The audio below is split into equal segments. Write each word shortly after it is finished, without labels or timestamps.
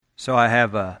So I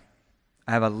have a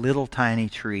little tiny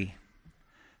tree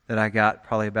that I got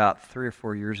probably about 3 or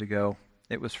 4 years ago.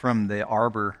 It was from the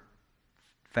Arbor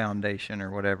Foundation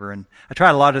or whatever, and I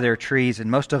tried a lot of their trees,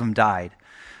 and most of them died.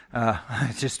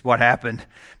 It's just what happened.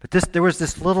 But there was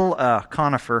this little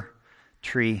conifer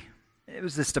tree. It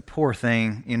was just a poor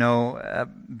thing, a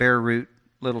bare root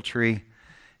little tree,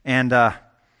 and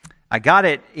I got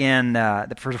it in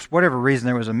for whatever reason.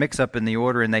 There was a mix-up in the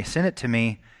order, and they sent it to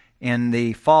me in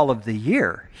the fall of the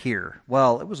year here.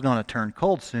 Well, it was going to turn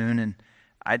cold soon, and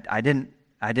I didn't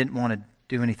want to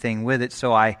do anything with it,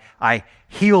 so I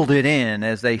healed it in,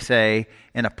 as they say,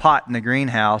 in a pot in the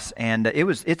greenhouse, and it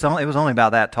was only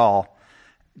about that tall,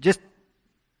 just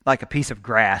like a piece of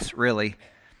grass, really,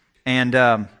 and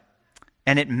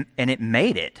it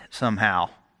made it somehow.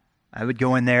 I would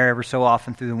go in there ever so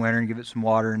often through the winter and give it some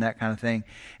water and that kind of thing,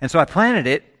 and so I planted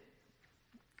it,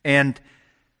 and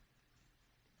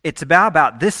it's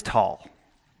about this tall,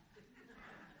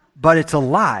 but it's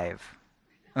alive.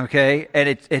 Okay, and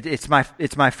it's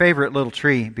my favorite little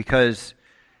tree because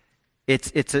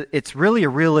it's really a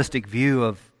realistic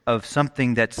view of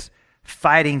something that's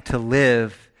fighting to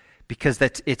live because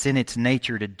it's in its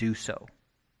nature to do so.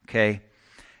 Okay,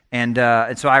 and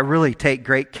so I really take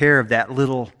great care of that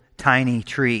little tiny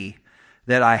tree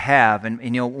that I have, and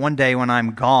one day when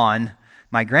I'm gone,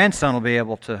 my grandson will be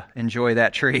able to enjoy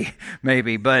that tree,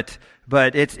 maybe, but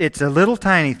it's a little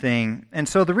tiny thing. And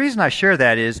so the reason I share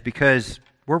that is because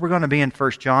where we're going to be in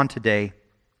 1 John today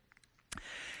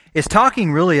is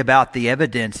talking really about the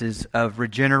evidences of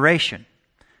regeneration,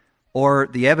 or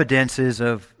the evidences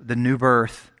of the new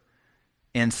birth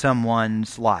in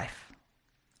someone's life.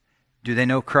 Do they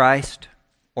know Christ,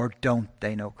 or don't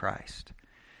they know Christ?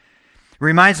 It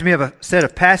reminds me of a set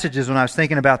of passages when I was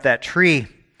thinking about that tree,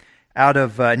 out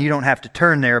of, and you don't have to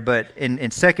turn there, but in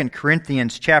 2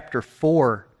 Corinthians chapter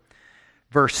 4,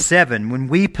 verse 7, when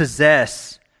we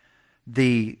possess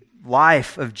the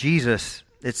life of Jesus,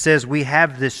 it says we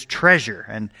have this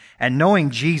treasure, and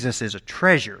knowing Jesus is a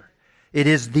treasure. It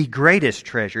is the greatest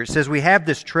treasure. It says we have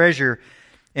this treasure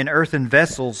in earthen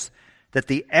vessels, that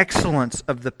the excellence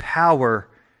of the power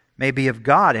may be of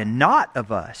God and not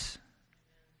of us.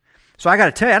 So I got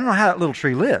to tell you, I don't know how that little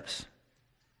tree lives,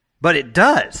 but it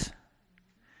does.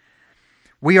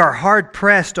 We are hard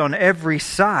pressed on every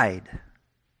side,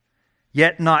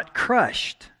 yet not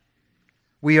crushed.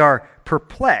 We are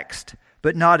perplexed,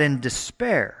 but not in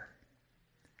despair.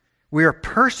 We are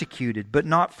persecuted, but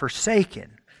not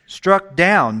forsaken. Struck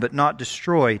down, but not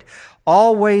destroyed.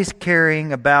 Always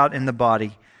carrying about in the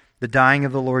body the dying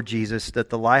of the Lord Jesus,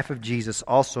 that the life of Jesus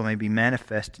also may be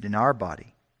manifested in our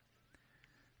body.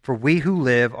 For we who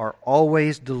live are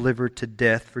always delivered to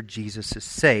death for Jesus'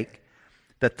 sake,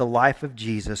 that the life of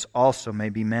Jesus also may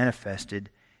be manifested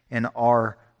in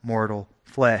our mortal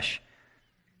flesh.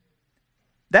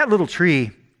 That little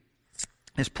tree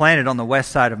is planted on the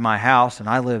west side of my house, and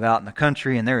I live out in the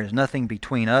country, and there is nothing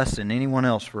between us and anyone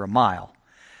else for a mile.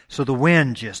 So the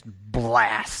wind just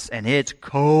blasts, and it's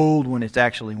cold when it's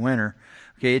actually winter.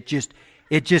 Okay, it just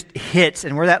hits,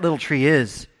 and where that little tree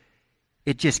is,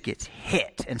 it just gets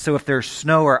hit. And so if there's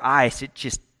snow or ice,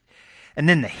 and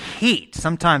then the heat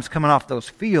sometimes coming off those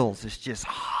fields is just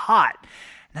hot.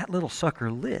 And that little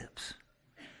sucker lives.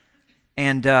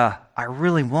 And I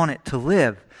really want it to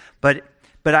live. But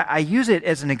I use it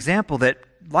as an example that,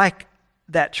 like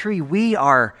that tree, we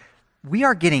are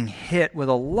getting hit with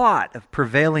a lot of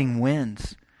prevailing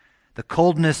winds. The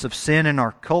coldness of sin in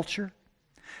our culture.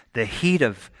 The heat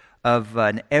of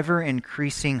an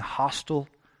ever-increasing hostile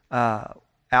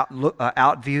outlook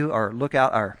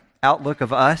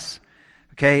of us.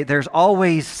 Okay, there's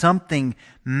always something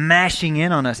mashing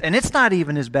in on us, and it's not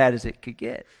even as bad as it could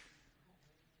get.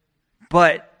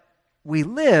 But we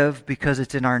live because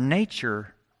it's in our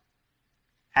nature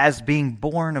as being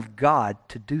born of God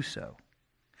to do so.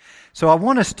 So I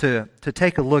want us to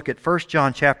take a look at 1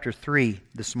 John chapter 3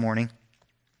 this morning,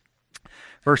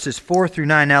 verses 4 through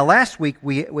 9. Now last week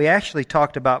we actually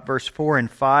talked about verse 4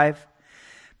 and 5,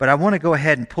 but I want to go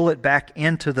ahead and pull it back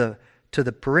into the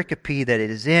pericope that it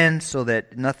is in so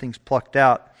that nothing's plucked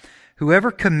out. Whoever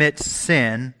commits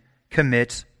sin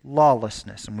commits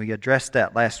lawlessness. And we addressed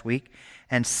that last week.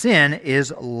 And sin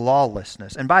is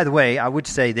lawlessness. And by the way, I would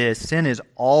say this, sin is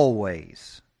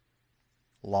always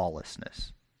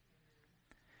lawlessness.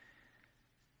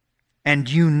 And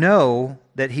you know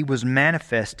that He was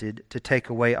manifested to take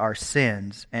away our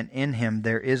sins, and in Him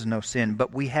there is no sin.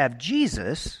 But we have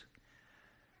Jesus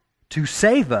to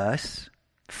save us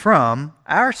from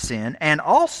our sin, and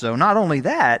also, not only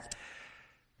that,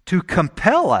 to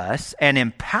compel us and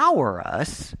empower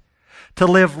us to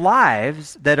live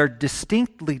lives that are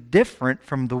distinctly different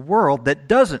from the world that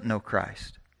doesn't know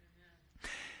Christ.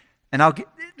 And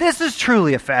this is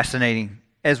truly a fascinating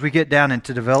as we get down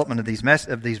into development of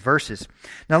these verses.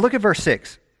 Now look at verse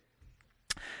 6.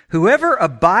 Whoever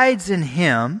abides in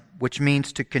him, which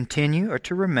means to continue or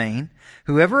to remain,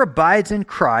 whoever abides in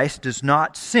Christ does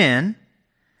not sin.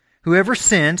 Whoever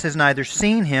sins has neither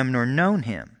seen him nor known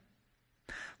him.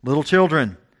 Little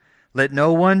children, let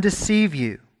no one deceive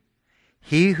you.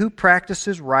 He who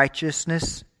practices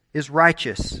righteousness is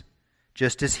righteous,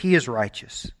 just as he is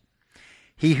righteous.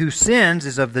 He who sins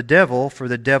is of the devil, for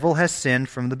the devil has sinned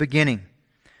from the beginning.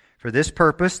 For this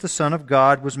purpose the Son of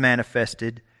God was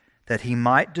manifested, that he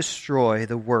might destroy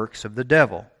the works of the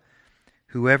devil.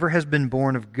 Whoever has been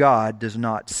born of God does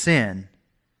not sin,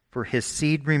 for his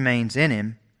seed remains in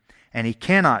him, and he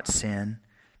cannot sin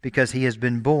because he has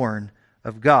been born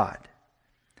of God.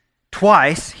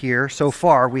 Twice here so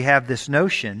far we have this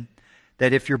notion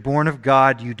that if you're born of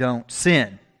God, you don't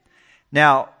sin.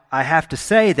 Now, I have to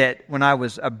say that when I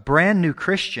was a brand new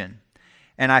Christian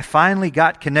and I finally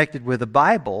got connected with the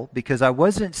Bible, because I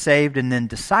wasn't saved and then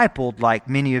discipled like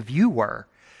many of you were,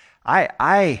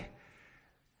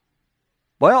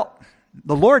 well,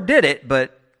 the Lord did it,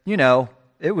 but,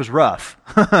 it was rough.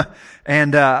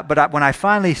 But when I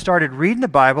finally started reading the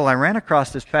Bible, I ran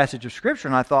across this passage of Scripture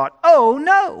and I thought, oh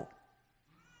no,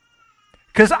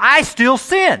 because I still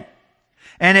sin.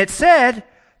 And it said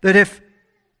that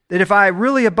if I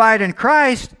really abide in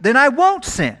Christ, then I won't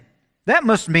sin. That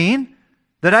must mean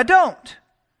that I don't.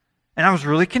 And I was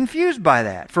really confused by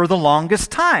that for the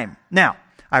longest time. Now,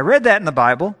 I read that in the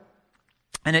Bible,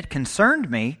 and it concerned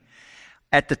me.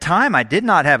 At the time, I did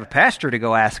not have a pastor to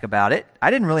go ask about it.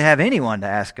 I didn't really have anyone to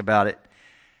ask about it.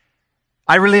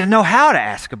 I really didn't know how to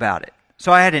ask about it.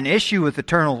 So I had an issue with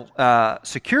eternal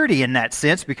security in that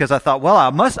sense, because I thought, well,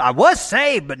 I was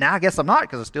saved, but now I guess I'm not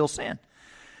because I still sin.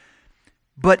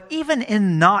 But even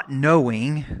in not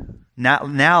knowing,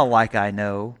 now like I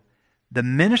know, the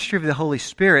ministry of the Holy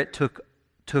Spirit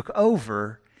took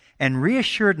over and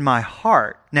reassured my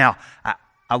heart. Now,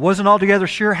 I wasn't altogether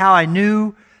sure how I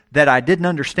knew that I didn't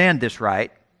understand this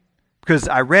right, because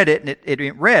I read it and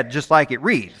it read just like it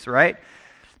reads, right?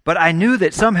 But I knew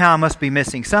that somehow I must be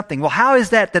missing something. Well, how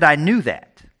is that I knew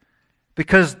that?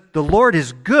 Because the Lord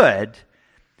is good,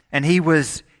 and He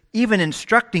was even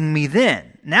instructing me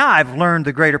then. Now I've learned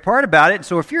the greater part about it. And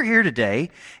so if you're here today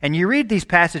and you read these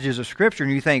passages of Scripture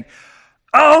and you think,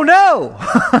 oh no,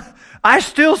 I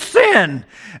still sin.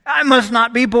 I must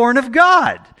not be born of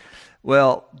God.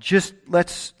 Well, just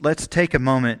let's take a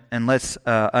moment and let's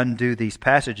undo these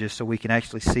passages so we can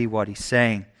actually see what he's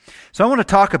saying. So I want to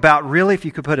talk about, really, if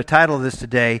you could put a title of this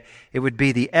today, it would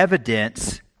be the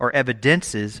evidence or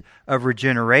evidences of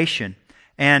regeneration.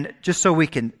 And just so we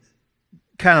can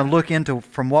kind of look into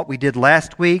from what we did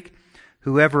last week,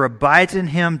 whoever abides in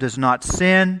him does not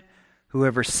sin.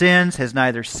 Whoever sins has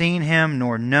neither seen him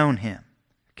nor known him.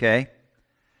 Okay?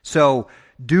 So,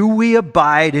 do we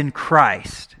abide in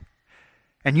Christ?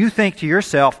 And you think to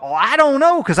yourself, oh, I don't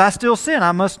know, because I still sin.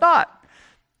 I must not.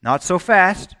 Not so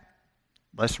fast.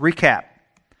 Let's recap.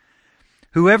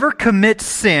 Whoever commits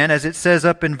sin, as it says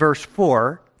up in verse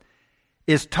 4,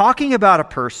 is talking about a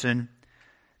person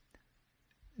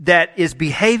that is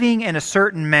behaving in a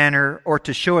certain manner, or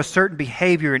to show a certain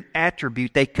behavior and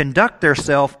attribute, they conduct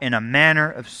themselves in a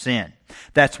manner of sin.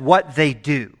 That's what they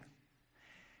do.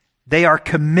 They are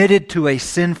committed to a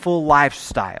sinful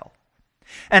lifestyle.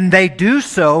 And they do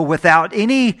so without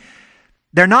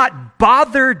they're not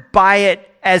bothered by it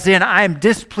as in, I'm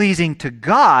displeasing to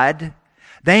God.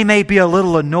 They may be a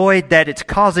little annoyed that it's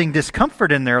causing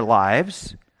discomfort in their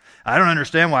lives. I don't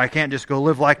understand why I can't just go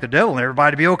live like the devil and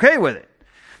everybody be okay with it.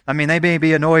 I mean, they may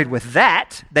be annoyed with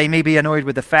that. They may be annoyed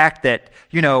with the fact that,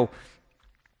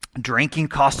 drinking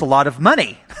costs a lot of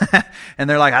money. And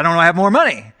they're like, I don't have more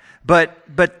money. But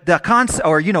the concept,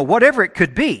 or, whatever it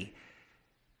could be.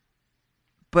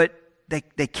 But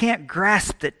they can't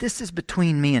grasp that this is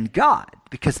between me and God,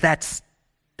 because that's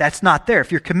not there.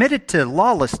 If you're committed to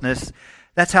lawlessness,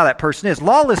 that's how that person is.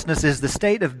 Lawlessness is the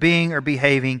state of being or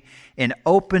behaving in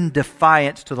open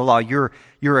defiance to the law. You're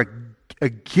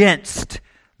against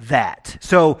that.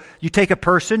 So you take a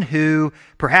person who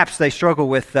perhaps they struggle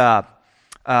with,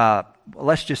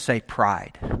 let's just say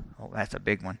pride. Oh, that's a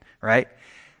big one, right?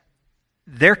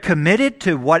 They're committed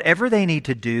to whatever they need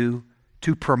to do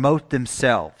to promote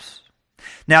themselves.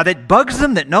 Now, that bugs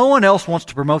them that no one else wants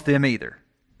to promote them either.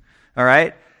 All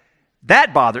right?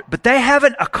 That bothers, but they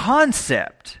haven't a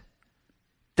concept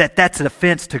that that's an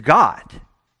offense to God.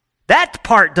 That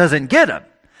part doesn't get them.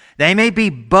 They may be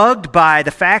bugged by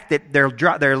the fact that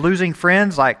they're losing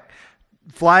friends like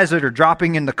flies that are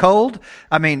dropping in the cold.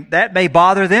 I mean, that may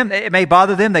bother them. It may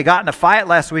bother them. They got in a fight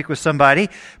last week with somebody.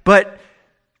 But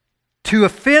to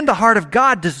offend the heart of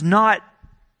God does not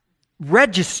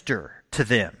register to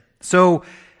them. So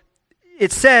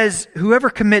it says,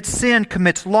 whoever commits sin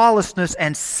commits lawlessness,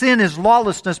 and sin is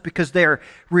lawlessness because their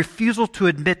refusal to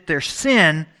admit their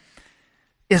sin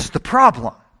is the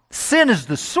problem. Sin is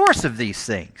the source of these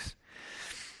things.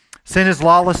 Sin is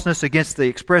lawlessness against the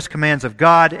express commands of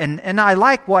God. And I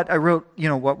like what I wrote,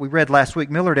 what we read last week.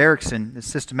 Millard Erickson, the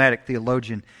systematic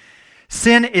theologian.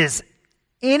 Sin is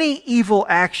any evil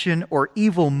action or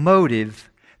evil motive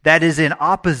that is in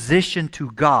opposition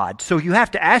to God. So you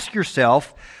have to ask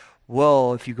yourself,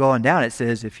 well, if you go on down, it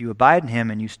says, if you abide in Him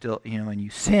and you still, and you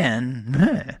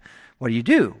sin, what do you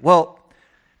do? Well,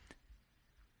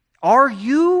 are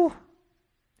you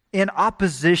in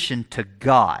opposition to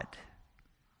God?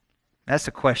 That's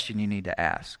a question you need to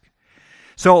ask.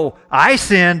 So, I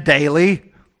sin daily.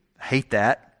 I hate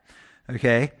that.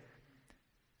 Okay?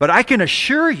 But I can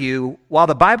assure you, while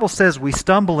the Bible says we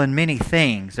stumble in many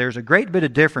things, there's a great bit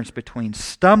of difference between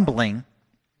stumbling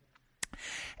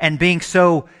and being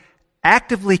so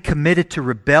actively committed to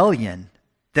rebellion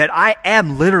that I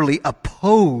am literally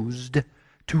opposed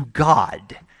to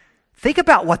God. Think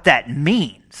about what that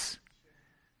means.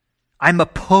 I'm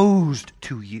opposed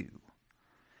to you.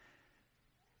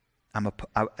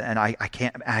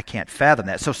 I can't fathom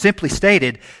that. So simply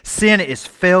stated, sin is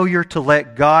failure to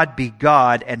let God be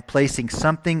God and placing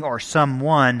something or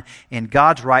someone in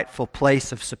God's rightful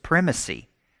place of supremacy.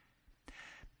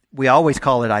 We always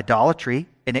call it idolatry,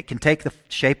 and it can take the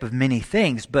shape of many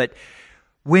things, but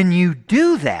when you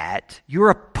do that, you're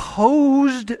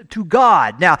opposed to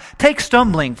God. Now, take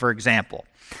stumbling, for example.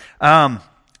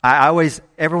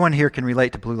 Everyone here can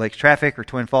relate to Blue Lakes traffic or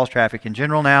Twin Falls traffic in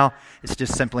general now. It's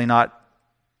just simply not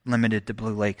limited to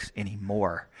Blue Lakes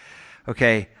anymore.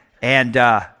 Okay? And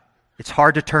it's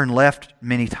hard to turn left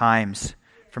many times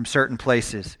from certain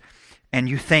places. And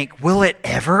you think, will it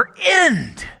ever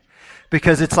end?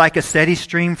 Because it's like a steady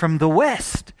stream from the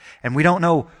west. And we don't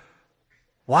know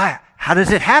why. How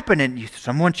does it happen? And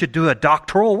someone should do a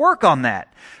doctoral work on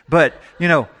that. But,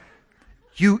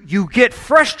 you get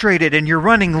frustrated and you're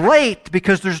running late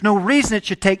because there's no reason it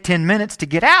should take 10 minutes to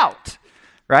get out,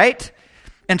 right?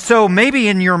 And so maybe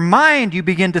in your mind you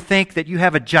begin to think that you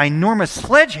have a ginormous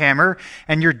sledgehammer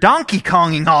and you're Donkey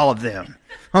Konging all of them,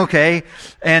 okay?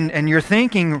 And you're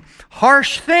thinking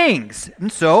harsh things.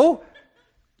 And so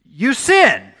you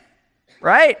sin,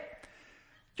 right?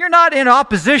 You're not in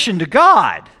opposition to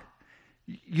God.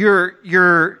 You're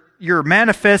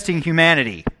manifesting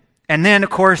humanity. And then, of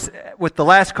course, with the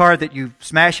last car that you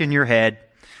smash in your head,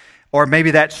 or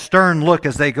maybe that stern look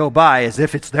as they go by as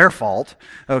if it's their fault,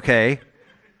 okay,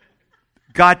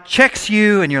 God checks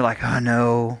you and you're like, oh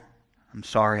no, I'm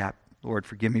sorry, Lord,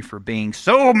 forgive me for being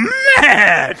so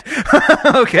mad,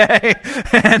 okay?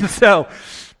 And so,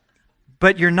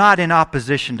 but you're not in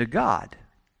opposition to God.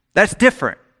 That's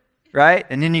different, right?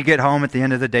 And then you get home at the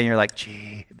end of the day and you're like,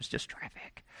 gee, it was just traffic.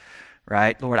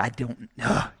 Right? Lord,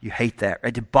 you hate that.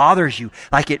 Right? It bothers you.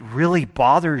 Like it really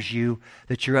bothers you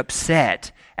that you're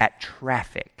upset at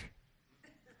traffic.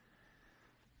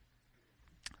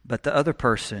 But the other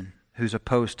person who's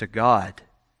opposed to God,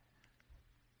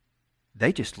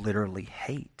 they just literally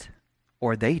hate,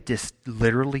 or they just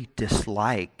literally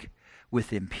dislike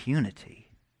with impunity.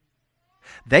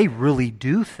 They really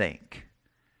do think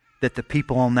that the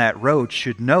people on that road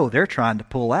should know they're trying to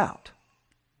pull out.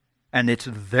 And it's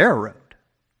their road.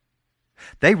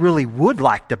 They really would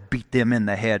like to beat them in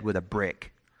the head with a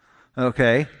brick.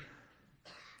 Okay?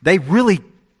 They really,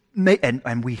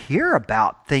 and we hear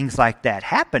about things like that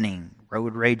happening,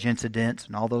 road rage incidents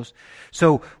and all those.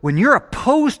 So when you're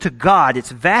opposed to God,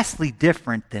 it's vastly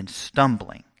different than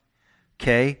stumbling.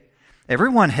 Okay?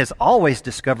 Everyone has always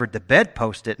discovered the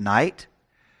bedpost at night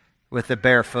with the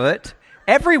barefoot.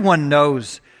 Everyone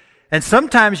knows. And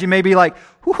sometimes you may be like,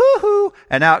 hoo-hoo-hoo,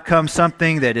 and out comes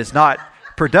something that is not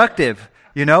productive,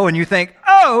 and you think,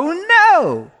 oh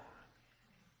no,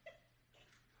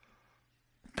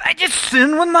 I just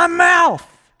sinned with my mouth.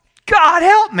 God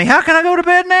help me, how can I go to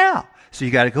bed now? So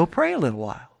you got to go pray a little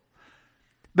while.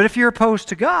 But if you're opposed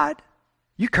to God,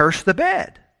 you curse the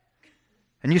bed.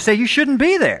 And you say you shouldn't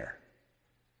be there.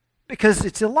 Because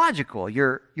it's illogical.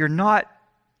 You're not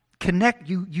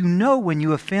you know when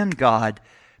you offend God.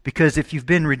 Because if you've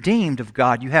been redeemed of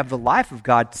God, you have the life of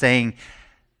God saying,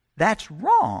 that's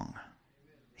wrong.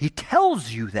 He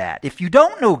tells you that. If you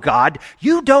don't know God,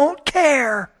 you don't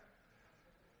care.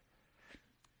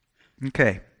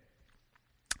 Okay.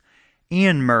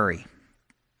 Ian Murray,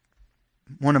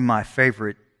 one of my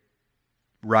favorite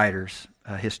writers,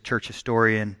 his church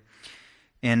historian,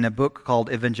 in a book called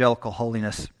Evangelical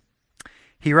Holiness,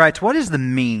 he writes, "What is the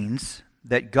means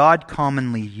that God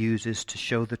commonly uses to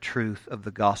show the truth of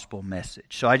the gospel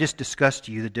message?" So I just discussed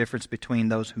to you the difference between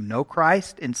those who know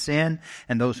Christ in sin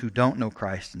and those who don't know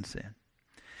Christ in sin.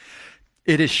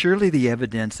 It is surely the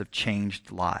evidence of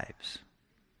changed lives.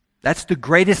 That's the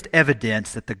greatest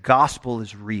evidence that the gospel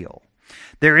is real.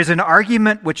 There is an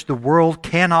argument which the world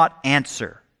cannot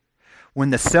answer.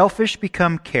 When the selfish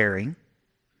become caring,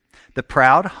 the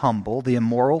proud humble, the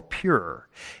immoral pure.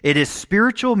 It is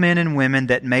spiritual men and women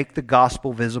that make the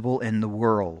gospel visible in the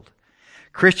world.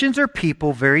 Christians are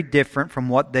people very different from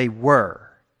what they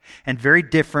were, and very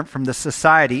different from the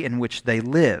society in which they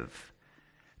live.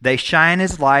 They shine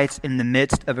as lights in the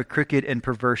midst of a crooked and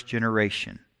perverse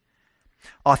generation.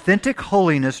 Authentic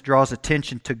holiness draws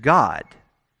attention to God.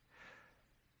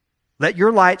 Let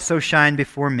your light so shine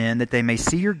before men that they may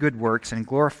see your good works and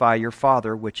glorify your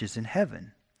Father which is in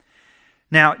heaven.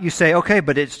 Now, you say, okay,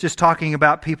 but it's just talking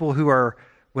about people who are,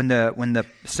 when the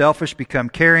selfish become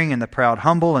caring and the proud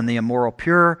humble and the immoral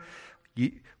pure.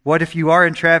 What if you are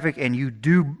in traffic and you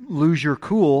do lose your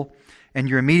cool and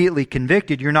you're immediately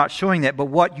convicted? You're not showing that, but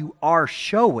what you are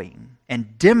showing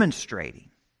and demonstrating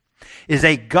is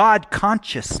a God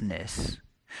consciousness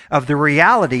of the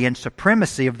reality and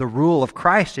supremacy of the rule of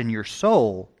Christ in your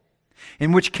soul,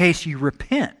 in which case you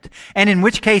repent. And in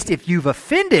which case, if you've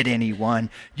offended anyone,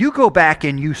 you go back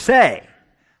and you say,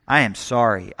 I am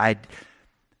sorry.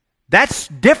 That's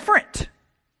different.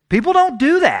 People don't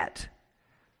do that.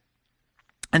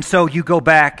 And so you go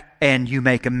back and you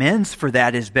make amends for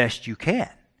that as best you can.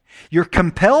 You're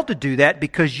compelled to do that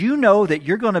because you know that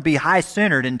you're going to be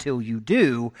high-centered until you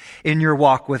do in your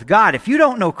walk with God. If you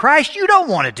don't know Christ, you don't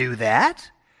want to do that.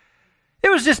 It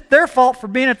was just their fault for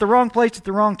being at the wrong place at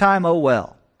the wrong time. Oh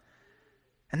well.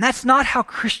 And that's not how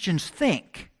Christians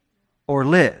think or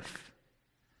live.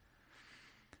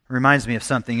 It reminds me of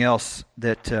something else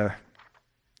that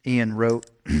Ian wrote.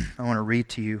 I want to read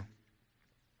to you.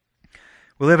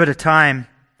 We live at a time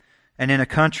and in a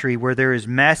country where there is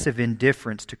massive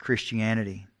indifference to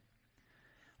Christianity.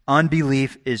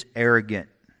 Unbelief is arrogant.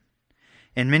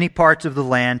 In many parts of the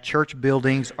land, church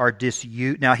buildings are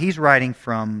disused. Now, he's writing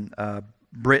from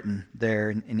Britain there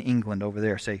in England over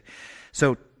there.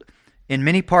 So, in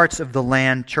many parts of the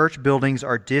land, church buildings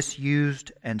are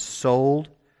disused and sold,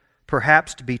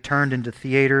 perhaps to be turned into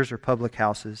theaters or public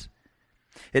houses.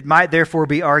 It might therefore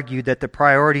be argued that the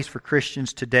priorities for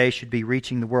Christians today should be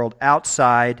reaching the world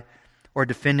outside or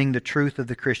defending the truth of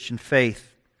the Christian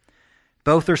faith.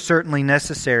 Both are certainly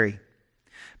necessary,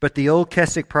 but the Old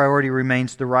Keswick priority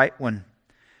remains the right one.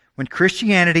 When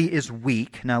Christianity is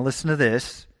weak, now listen to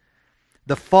this,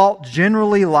 the fault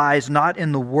generally lies not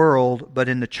in the world, but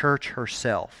in the church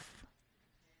herself.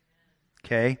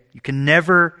 Okay? You can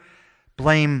never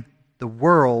blame the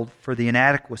world for the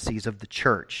inadequacies of the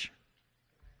church.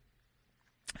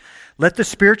 Let the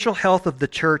spiritual health of the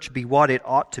church be what it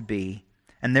ought to be,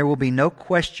 and there will be no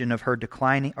question of her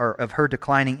declining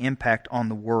impact on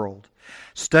the world.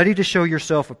 Study to show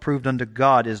yourself approved unto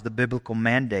God is the biblical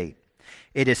mandate.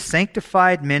 It is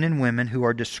sanctified men and women who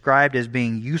are described as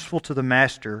being useful to the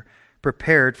master,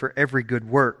 prepared for every good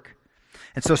work.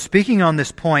 And so, speaking on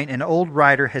this point, an old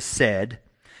writer has said,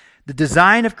 the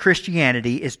design of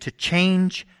Christianity is to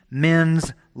change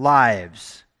men's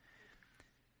lives.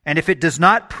 And if it does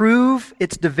not prove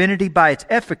its divinity by its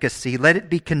efficacy, let it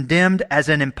be condemned as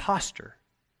an impostor.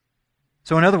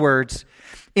 So in other words,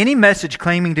 any message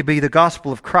claiming to be the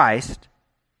gospel of Christ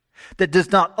that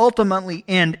does not ultimately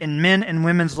end in men and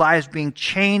women's lives being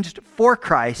changed for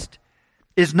Christ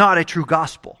is not a true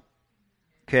gospel.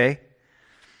 Okay?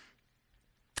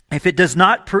 If it does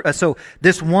not, so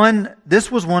this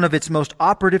was one of its most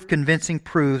operative, convincing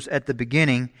proofs at the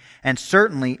beginning, and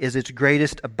certainly is its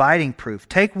greatest abiding proof.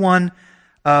 Take one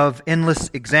of endless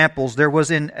examples. There was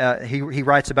he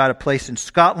writes about a place in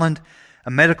Scotland, a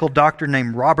medical doctor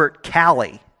named Robert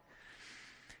Calley.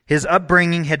 His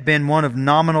upbringing had been one of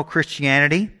nominal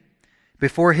Christianity.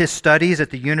 Before his studies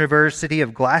at the University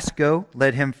of Glasgow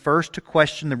led him first to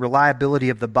question the reliability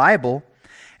of the Bible,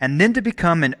 and then to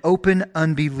become an open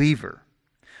unbeliever.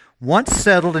 Once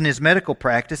settled in his medical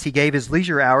practice, he gave his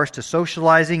leisure hours to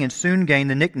socializing and soon gained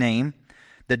the nickname,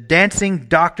 the Dancing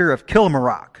Doctor of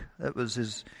Kilmarnock. That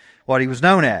was what he was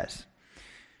known as.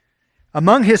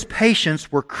 Among his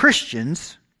patients were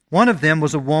Christians. One of them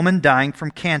was a woman dying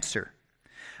from cancer.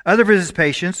 Other of his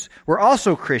patients were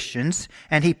also Christians,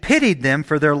 and he pitied them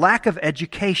for their lack of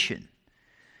education.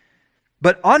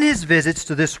 But on his visits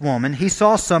to this woman, he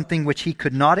saw something which he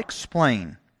could not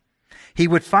explain. He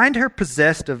would find her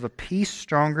possessed of a peace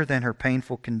stronger than her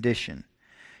painful condition.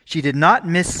 She did not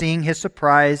miss seeing his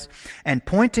surprise, and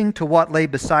pointing to what lay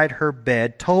beside her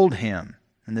bed, told him,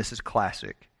 and this is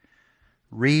classic,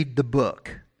 "Read the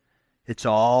book. It's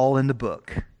all in the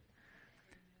book."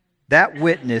 That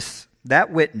witness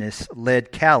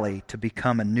led Callie to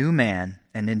become a new man,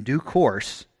 and in due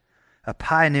course, a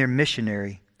pioneer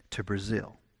missionary to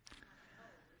Brazil.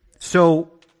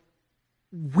 So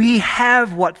we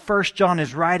have what 1 John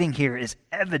is writing here is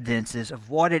evidences of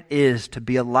what it is to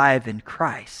be alive in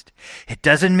Christ. It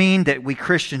doesn't mean that we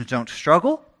Christians don't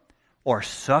struggle or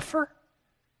suffer.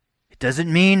 It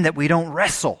doesn't mean that we don't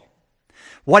wrestle.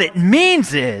 What it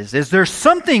means is there's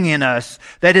something in us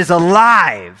that is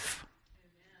alive.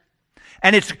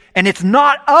 And it's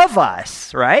not of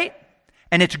us, right?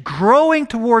 And it's growing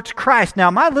towards Christ.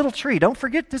 Now, my little tree, don't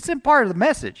forget this is part of the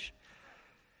message.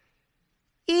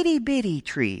 Itty bitty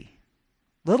tree,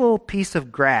 little piece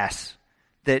of grass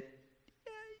that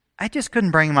I just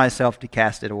couldn't bring myself to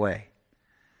cast it away.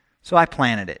 So I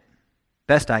planted it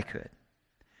best I could.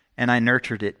 And I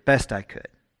nurtured it best I could.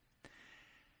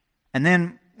 And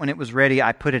then when it was ready,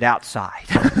 I put it outside.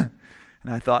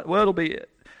 And I thought, well, it'll be it.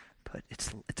 But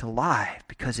it's alive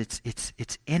because it's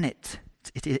in it.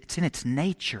 It's in its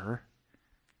nature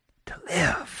to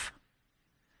live.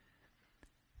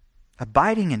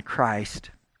 Abiding in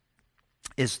Christ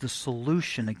is the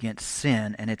solution against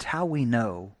sin, and it's how we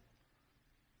know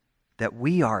that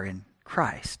we are in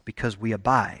Christ, because we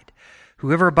abide.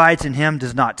 Whoever abides in him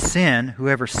does not sin.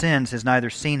 Whoever sins has neither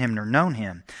seen him nor known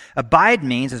him. Abide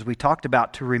means, as we talked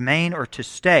about, to remain or to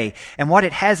stay. And what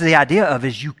it has the idea of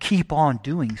is you keep on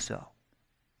doing so.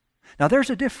 Now there's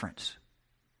a difference.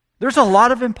 There's a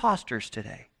lot of imposters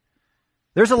today.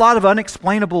 There's a lot of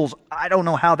unexplainables, I don't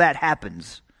know how that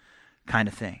happens kind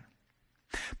of thing.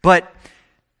 But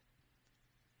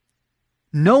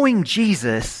knowing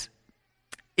Jesus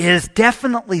is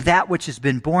definitely that which has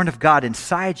been born of God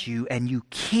inside you, and you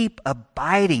keep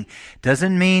abiding.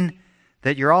 Doesn't mean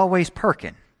that you're always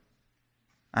perking.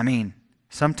 I mean,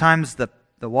 sometimes the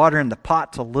water in the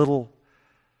pot's a little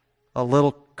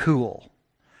cool.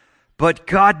 But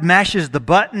God mashes the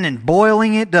button and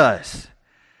boiling it does.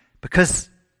 Because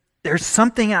there's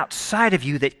something outside of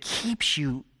you that keeps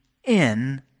you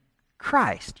in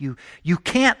Christ. You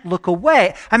can't look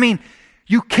away. I mean,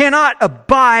 you cannot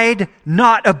abide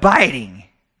not abiding.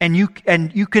 And you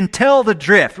can tell the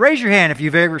drift. Raise your hand if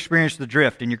you've ever experienced the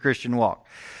drift in your Christian walk.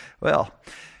 Well,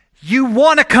 you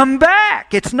want to come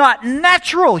back. It's not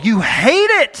natural. You hate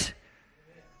it.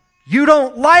 You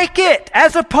don't like it.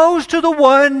 As opposed to the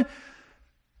one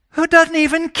who doesn't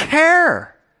even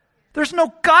care. There's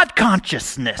no God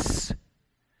consciousness.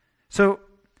 So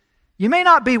you may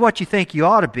not be what you think you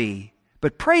ought to be,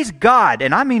 but praise God,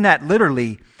 and I mean that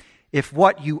literally, if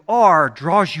what you are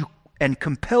draws you and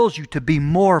compels you to be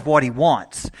more of what He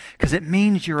wants, because it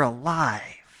means you're alive,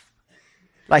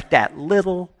 like that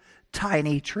little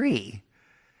tiny tree.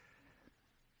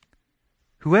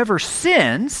 Whoever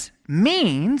sins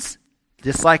means,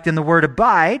 just like in the word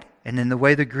abide, and in the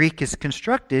way the Greek is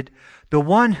constructed, the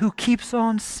one who keeps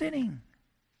on sinning.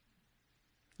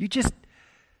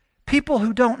 People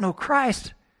who don't know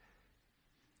Christ,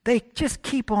 they just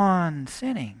keep on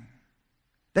sinning.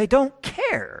 They don't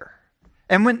care.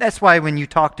 And that's why when you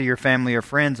talk to your family or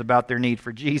friends about their need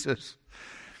for Jesus,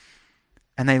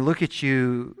 and they look at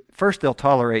you, first they'll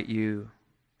tolerate you,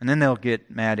 and then they'll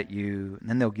get mad at you, and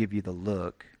then they'll give you the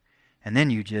look, and then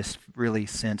you just really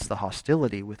sense the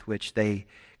hostility with which they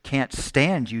can't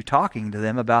stand you talking to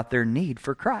them about their need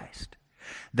for Christ.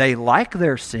 They like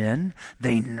their sin,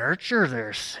 they nurture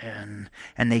their sin,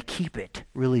 and they keep it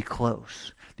really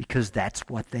close because that's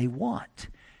what they want.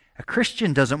 A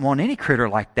Christian doesn't want any critter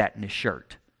like that in his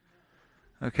shirt.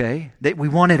 Okay? We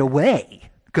want it away.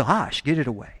 Gosh, get it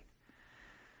away.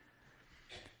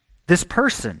 This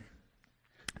person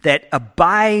that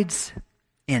abides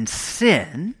in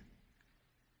sin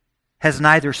has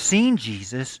neither seen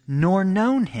Jesus nor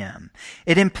known Him.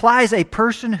 It implies a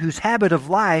person whose habit of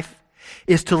life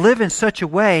is to live in such a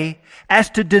way as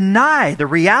to deny the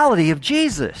reality of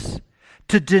Jesus,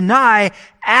 to deny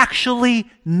actually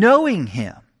knowing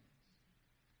Him.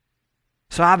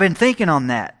 So I've been thinking on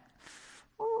that.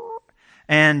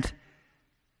 And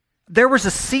there was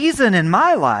a season in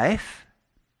my life,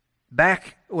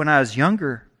 back when I was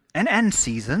younger, and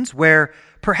seasons, where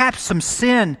perhaps some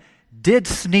sin did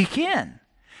sneak in.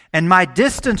 And my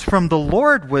distance from the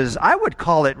Lord was, I would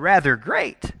call it rather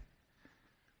great.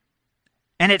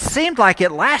 And it seemed like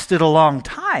it lasted a long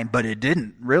time, but it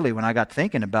didn't really when I got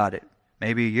thinking about it.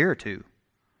 maybe a year or two.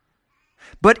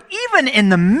 But even in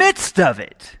the midst of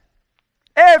it,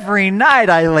 every night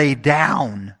I lay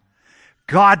down,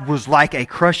 God was like a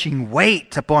crushing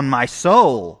weight upon my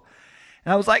soul.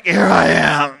 And I was like, here I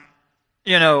am,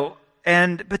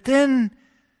 but then,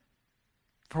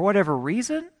 for whatever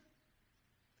reason,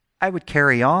 I would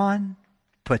carry on.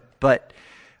 But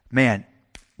man,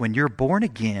 when you're born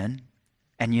again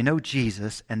and you know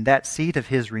Jesus and that seed of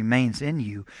His remains in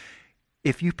you,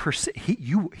 if you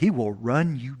He will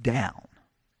run you down.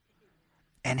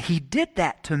 And He did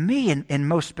that to me in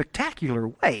most spectacular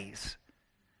ways.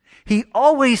 He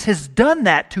always has done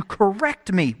that to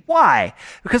correct me. Why?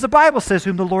 Because the Bible says,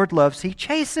 whom the Lord loves, He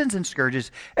chastens and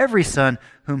scourges every son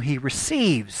whom He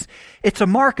receives. It's a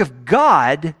mark of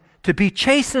God to be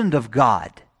chastened of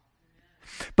God.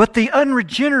 But the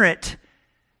unregenerate,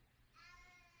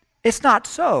 it's not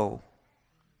so.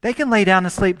 They can lay down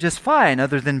and sleep just fine,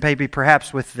 other than maybe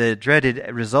perhaps with the dreaded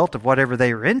result of whatever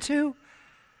they were into.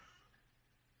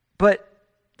 But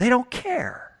they don't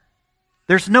care.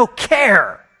 There's no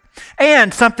care.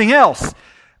 And something else.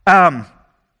 As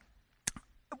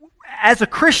a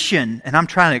Christian, and I'm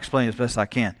trying to explain as best I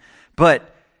can,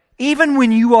 but even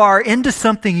when you are into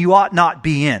something you ought not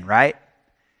be in, right?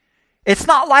 It's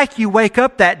not like you wake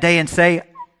up that day and say,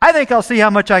 I think I'll see how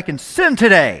much I can sin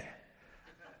today.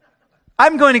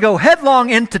 I'm going to go headlong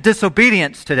into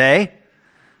disobedience today.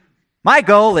 My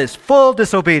goal is full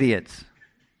disobedience.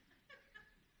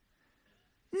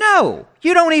 No,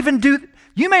 you don't even do.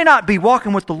 You may not be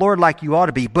walking with the Lord like you ought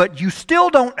to be, but you still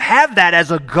don't have that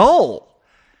as a goal.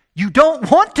 You don't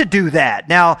want to do that.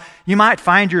 Now, you might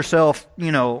find yourself,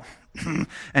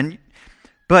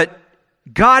 but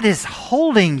God is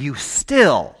holding you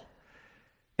still,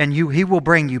 and He will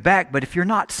bring you back. But if you're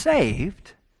not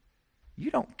saved,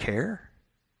 you don't care.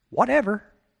 Whatever.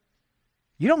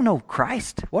 You don't know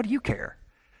Christ. What do you care?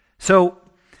 So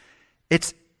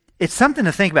it's something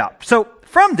to think about. So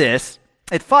from this,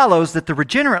 it follows that the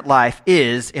regenerate life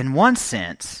is, in one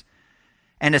sense,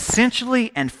 an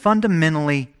essentially and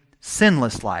fundamentally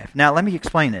sinless life. Now, let me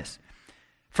explain this.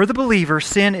 For the believer,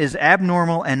 sin is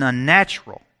abnormal and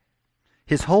unnatural.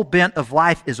 His whole bent of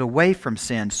life is away from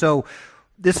sin. So,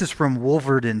 this is from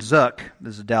Wolford and Zuck.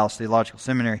 This is Dallas Theological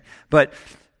Seminary. But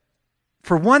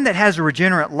for one that has a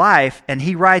regenerate life, and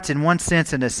he writes in one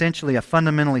sense and essentially a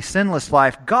fundamentally sinless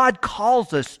life, God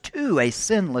calls us to a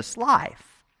sinless life.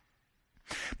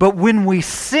 But when we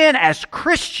sin as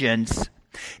Christians,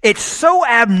 it's so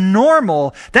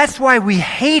abnormal, that's why we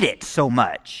hate it so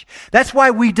much. That's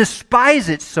why we despise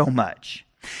it so much.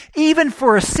 Even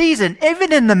for a season,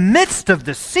 even in the midst of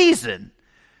the season,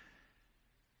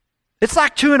 it's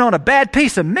like chewing on a bad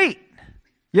piece of meat.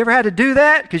 You ever had to do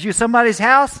that because you're at somebody's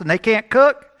house and they can't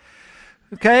cook?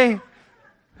 Okay?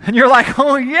 And you're like,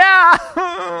 oh yeah!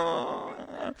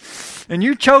 And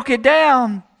you choke it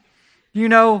down. You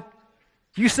know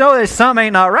that something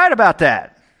ain't not right about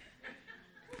that.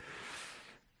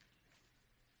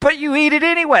 But you eat it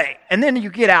anyway. And then you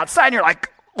get outside and you're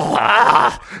like,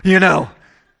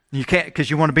 you can't because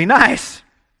you want to be nice.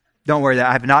 Don't worry,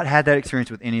 I've not had that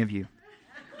experience with any of you.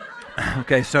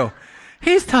 Okay, so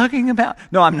he's talking about...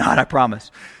 No, I'm not, I promise.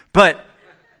 But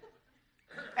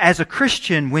as a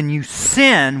Christian, when you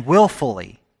sin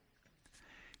willfully,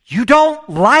 you don't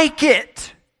like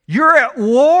it. You're at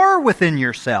war within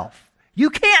yourself. You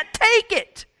can't take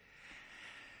it.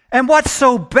 And what's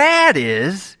so bad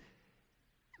is,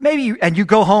 you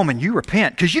go home and you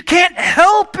repent because you can't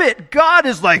help it. God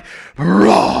is like,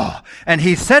 raw. And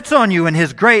He sets on you and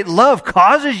His great love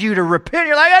causes you to repent.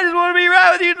 You're like, I just want to be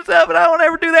right with you and stuff, and I don't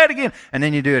ever do that again. And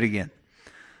then you do it again.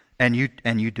 And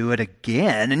you do it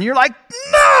again. And you're like,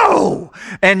 no!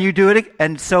 And you do it.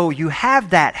 And so you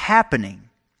have that happening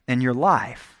in your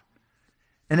life.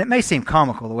 And it may seem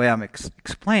comical the way I'm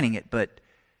explaining it, but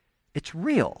it's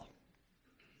real.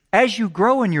 As you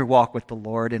grow in your walk with the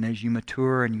Lord and as you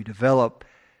mature and you develop,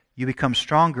 you become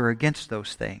stronger against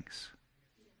those things,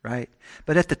 right?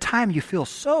 But at the time you feel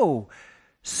so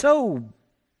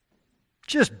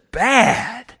just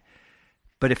bad.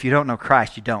 But if you don't know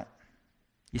Christ, you don't.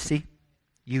 You see?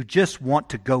 You just want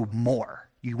to go more.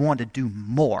 You want to do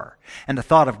more. And the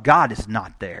thought of God is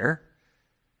not there.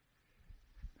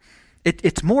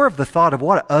 It's more of the thought of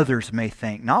what others may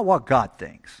think, not what God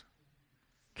thinks.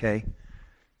 Okay?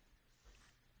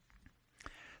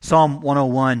 Psalm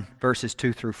 101, verses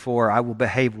 2 through 4, I will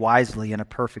behave wisely in a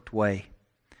perfect way.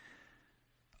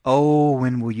 Oh,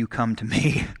 when will you come to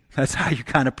me? That's how you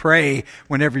kind of pray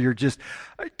whenever you're just,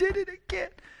 I did it again.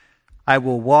 I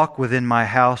will walk within my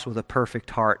house with a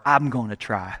perfect heart. I'm going to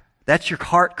try. That's your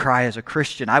heart cry as a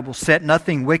Christian. I will set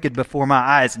nothing wicked before my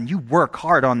eyes, and you work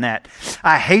hard on that.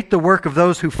 I hate the work of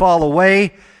those who fall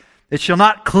away. It shall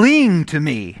not cling to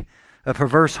me. A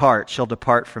perverse heart shall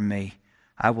depart from me.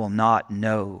 I will not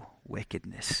know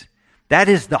wickedness. That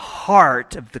is the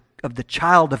heart of the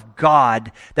child of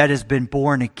God that has been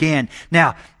born again.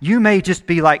 Now, you may just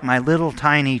be like my little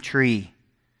tiny tree.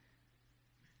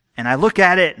 And I look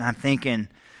at it and I'm thinking,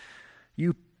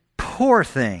 you poor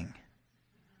thing.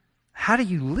 How do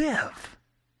you live?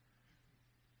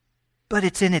 But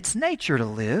it's in its nature to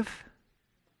live.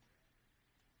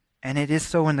 And it is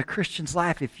so in the Christian's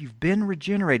life. If you've been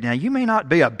regenerated, now you may not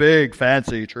be a big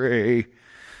fancy tree,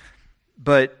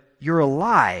 but you're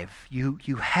alive. You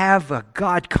have a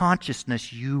God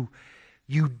consciousness. You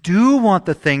do want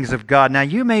the things of God. Now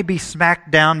you may be smacked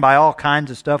down by all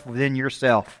kinds of stuff within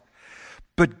yourself,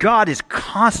 but God is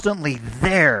constantly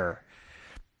there.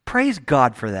 Praise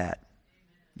God for that,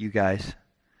 you guys.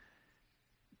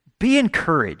 Be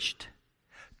encouraged.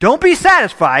 Don't be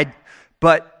satisfied,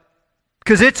 but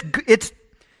because it's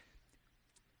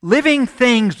living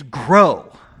things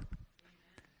grow.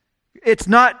 It's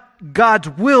not God's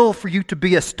will for you to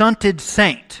be a stunted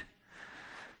saint.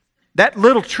 That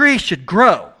little tree should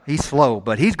grow. He's slow,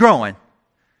 but he's growing.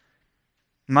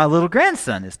 My little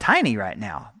grandson is tiny right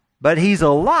now, but he's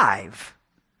alive.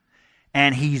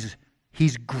 And he's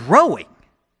growing.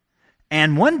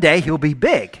 And one day he'll be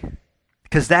big.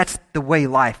 Because that's the way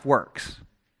life works.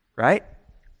 Right?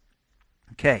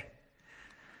 Okay.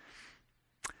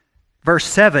 Verse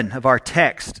 7 of our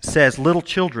text says, "Little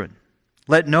children,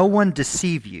 let no one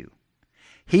deceive you.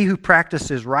 He who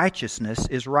practices righteousness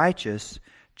is righteous,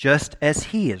 just as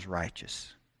he is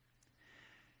righteous."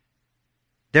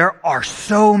 There are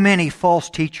so many false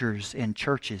teachers in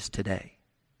churches today.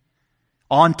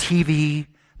 On TV,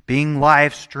 being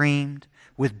live streamed,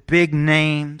 with big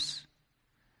names.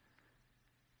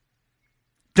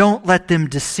 Don't let them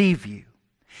deceive you.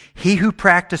 He who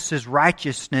practices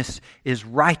righteousness is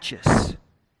righteous,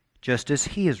 just as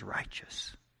he is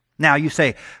righteous. Now you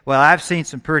say, well, I've seen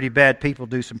some pretty bad people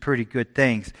do some pretty good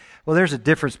things. Well, there's a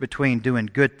difference between doing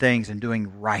good things and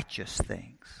doing righteous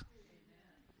things.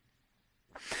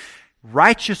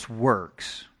 Righteous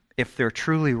works, if they're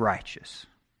truly righteous,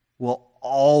 will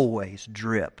always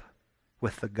drip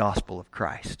with the gospel of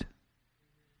Christ.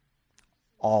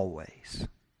 Always.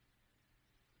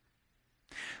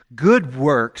 Good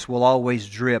works will always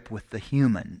drip with the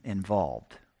human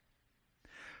involved.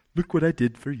 Look what I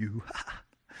did for you.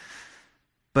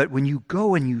 But when you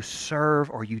go and you serve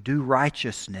or you do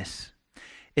righteousness,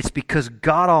 it's because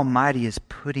God Almighty is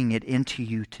putting it into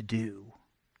you to do.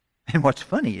 And what's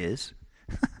funny is,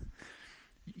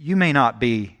 you may not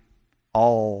be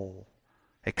all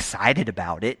excited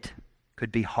about it.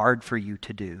 Could be hard for you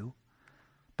to do.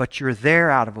 But you're there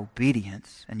out of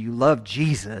obedience and you love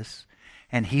Jesus.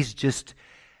 And He's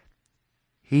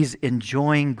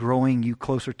enjoying growing you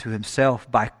closer to Himself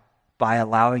by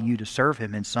allowing you to serve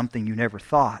Him in something you never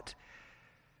thought.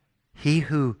 He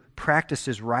who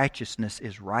practices righteousness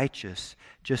is righteous,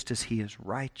 just as he is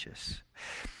righteous.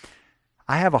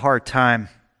 I have a hard time,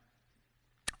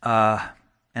 and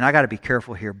I got to be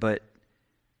careful here, but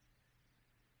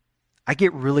I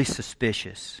get really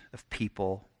suspicious of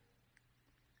people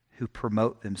who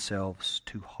promote themselves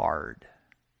too hard.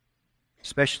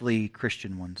 Especially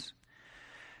Christian ones.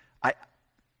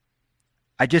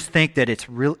 I just think that it's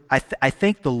real. I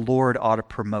think the Lord ought to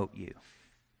promote you.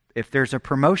 If there's a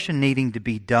promotion needing to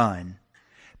be done,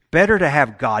 better to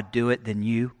have God do it than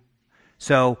you.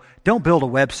 So don't build a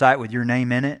website with your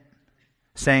name in it,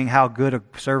 saying how good a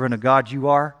servant of God you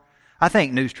are. I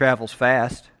think news travels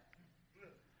fast,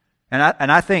 and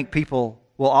I think people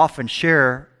will often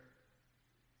share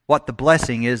what the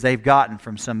blessing is they've gotten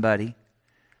from somebody.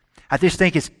 I just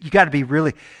think you got to be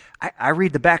really... I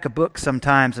read the back of books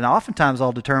sometimes, and oftentimes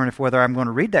I'll determine whether I'm going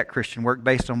to read that Christian work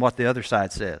based on what the other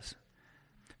side says.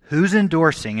 Who's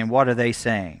endorsing and what are they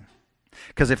saying?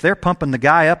 Because if they're pumping the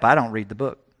guy up, I don't read the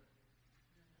book.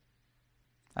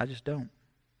 I just don't.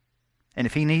 And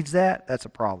if he needs that, that's a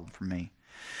problem for me.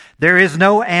 There is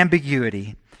no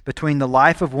ambiguity between the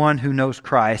life of one who knows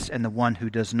Christ and the one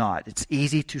who does not. It's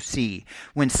easy to see.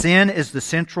 When sin is the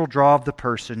central draw of the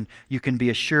person, you can be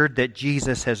assured that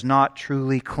Jesus has not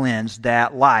truly cleansed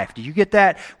that life. Do you get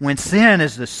that? When sin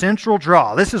is the central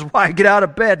draw, this is why I get out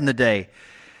of bed in the day.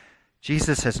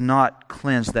 Jesus has not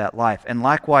cleansed that life. And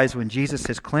likewise, when Jesus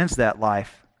has cleansed that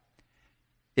life,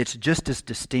 it's just as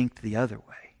distinct the other way.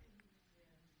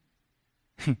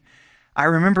 I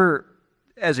remember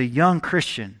as a young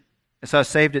Christian, So I was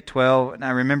saved at 12, and I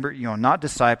remember, not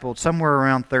discipled. Somewhere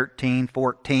around 13,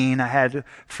 14, I had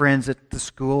friends at the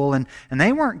school, and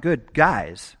they weren't good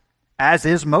guys. As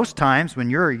is most times when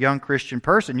you're a young Christian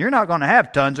person, you're not going to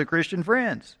have tons of Christian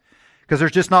friends because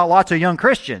there's just not lots of young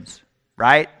Christians,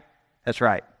 right? That's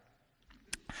right.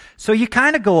 So you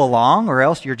kind of go along, or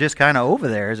else you're just kind of over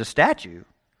there as a statue.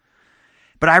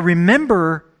 But I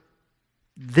remember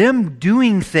them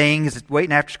doing things,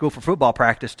 waiting after school for football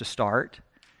practice to start,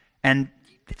 and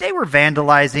they were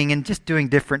vandalizing and just doing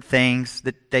different things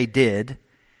that they did.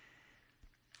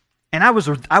 And I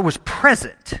was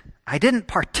present. I didn't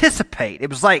participate. It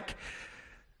was like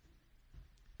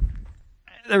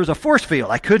there was a force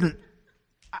field. I kind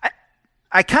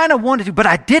of wanted to, but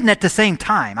I didn't at the same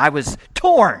time. I was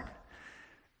torn.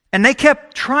 And they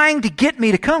kept trying to get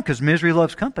me to come because misery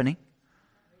loves company.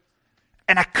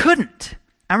 And I couldn't.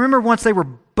 I remember once they were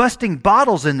busting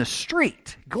bottles in the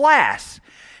street, glass.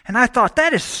 And I thought,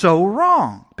 that is so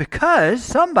wrong, because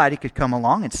somebody could come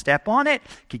along and step on it,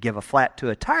 could give a flat to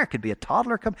a tire, could be a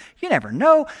toddler come. You never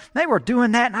know. They were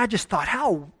doing that, and I just thought,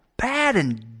 how bad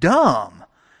and dumb.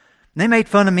 And they made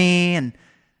fun of me,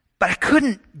 but I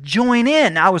couldn't join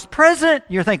in. I was present.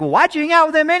 You're thinking, well, why'd you hang out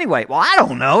with them anyway? Well, I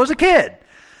don't know, as a kid.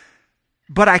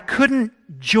 But I couldn't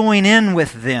join in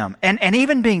with them. And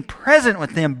even being present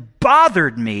with them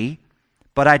bothered me,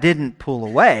 but I didn't pull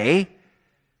away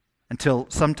until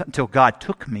God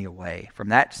took me away from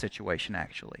that situation,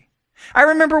 actually. I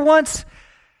remember once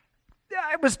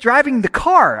I was driving the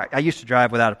car. I used to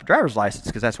drive without a driver's license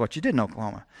because that's what you did in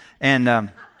Oklahoma. And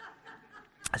a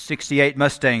 68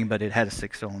 Mustang, but it had a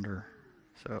 6-cylinder.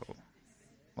 So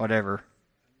whatever.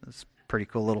 It's a pretty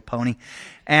cool little pony.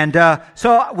 And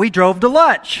so we drove to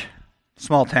lunch.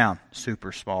 Small town,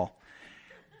 super small.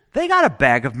 They got a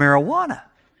bag of marijuana.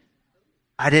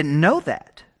 I didn't know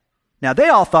that. Now, they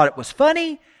all thought it was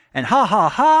funny and ha, ha,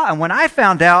 ha. And when I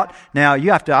found out, now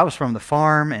I was from the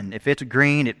farm, and if it's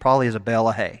green, it probably is a bale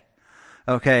of hay.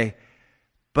 Okay?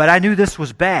 But I knew this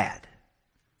was bad.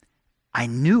 I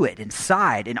knew it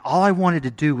inside, and all I wanted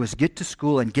to do was get to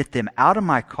school and get them out of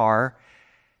my car,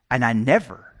 and I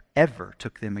never, ever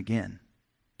took them again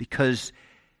because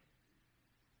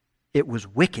it was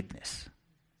wickedness.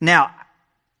 Now,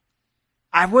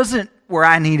 I wasn't where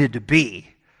I needed to be,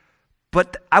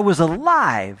 but I was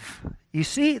alive. You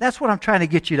see, that's what I'm trying to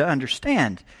get you to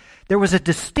understand. There was a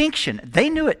distinction. They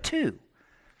knew it too.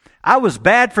 I was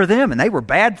bad for them and they were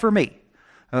bad for me.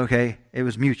 Okay? It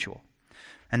was mutual.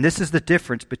 And this is the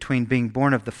difference between being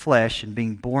born of the flesh and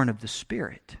being born of the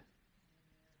Spirit.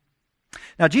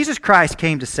 Now, Jesus Christ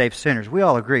came to save sinners. We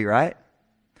all agree, right?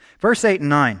 Verse 8 and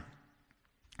 9.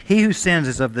 He who sins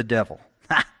is of the devil.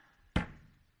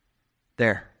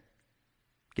 There.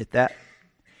 Get that?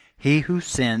 He who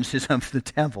sins is of the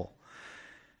devil.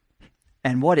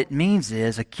 And what it means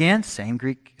is, again, same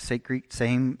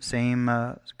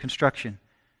construction.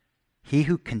 He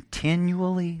who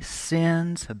continually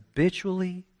sins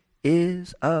habitually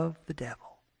is of the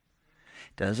devil.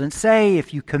 It doesn't say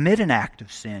if you commit an act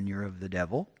of sin, you're of the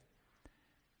devil,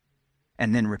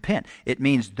 and then repent. It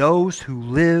means those who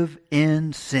live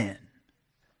in sin.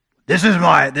 This is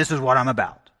what I'm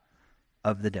about,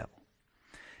 of the devil.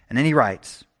 And then he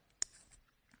writes,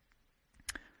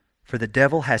 for the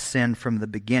devil has sinned from the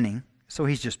beginning, so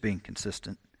he's just being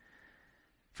consistent.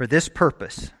 For this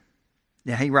purpose,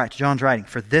 he writes, John's writing,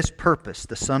 for this purpose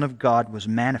the Son of God was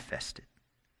manifested,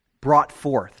 brought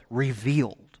forth,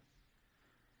 revealed,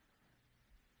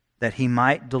 that he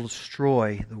might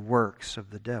destroy the works of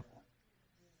the devil.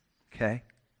 Okay?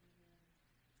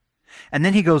 And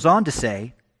then he goes on to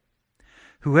say,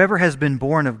 whoever has been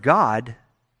born of God,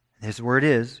 his word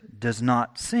is, does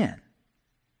not sin.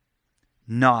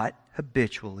 Not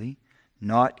habitually,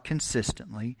 not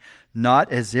consistently, not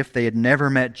as if they had never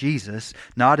met Jesus,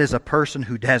 not as a person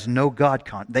who has no God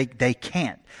they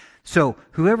can't. So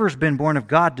whoever's been born of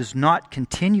God does not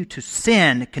continue to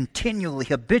sin continually,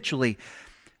 habitually.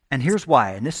 And here's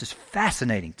why, and this is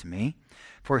fascinating to me.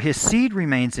 For his seed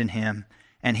remains in him,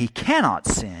 and he cannot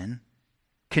sin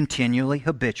continually,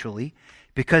 habitually,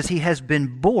 because he has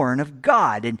been born of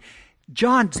God. And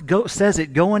John says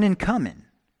it going and coming.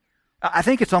 I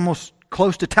think it's almost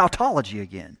close to tautology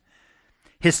again.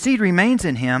 His seed remains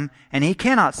in him, and he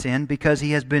cannot sin because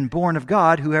he has been born of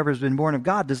God. Whoever has been born of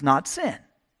God does not sin.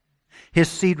 His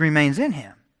seed remains in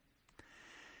him.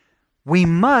 We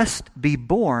must be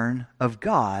born of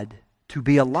God to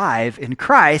be alive in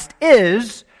Christ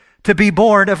is to be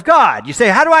born of God. You say,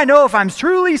 how do I know if I'm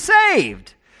truly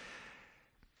saved?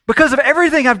 Because of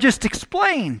everything I've just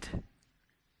explained.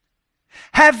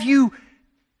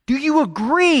 Do you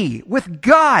agree with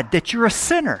God that you're a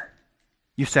sinner?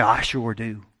 You say, I sure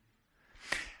do.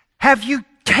 Have you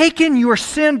taken your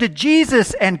sin to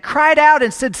Jesus and cried out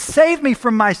and said, save me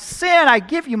from my sin. I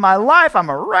give you my life. I'm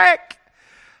a wreck.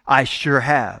 I sure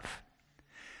have.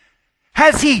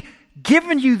 Has He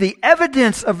given you the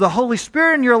evidence of the Holy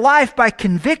Spirit in your life by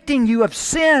convicting you of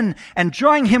sin and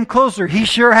drawing Him closer? He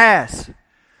sure has.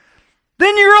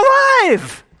 Then you're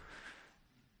alive.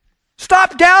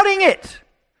 Stop doubting it.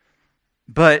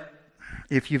 But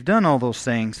if you've done all those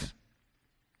things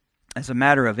as a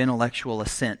matter of intellectual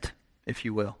assent, if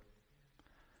you will,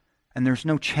 and there's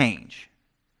no change,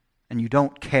 and you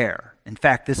don't care, in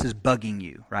fact, this is bugging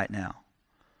you right now,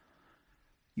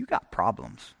 you got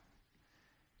problems.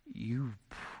 You've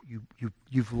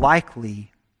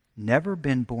likely never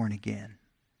been born again.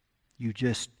 You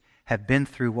just have been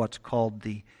through what's called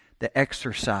the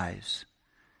exercise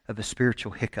of a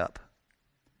spiritual hiccup.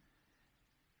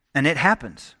 And it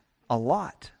happens a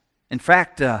lot. In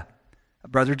fact,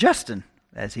 Brother Justin,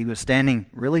 as he was standing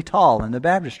really tall in the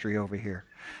baptistry over here,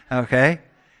 okay,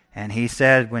 and he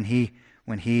said when he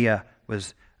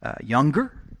was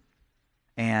younger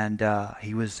and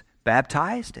he was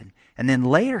baptized, and then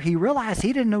later he realized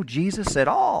he didn't know Jesus at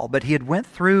all, but he had went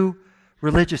through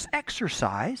religious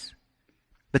exercise,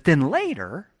 but then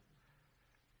later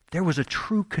there was a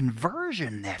true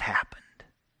conversion that happened.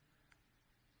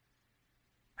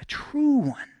 A true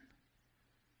one.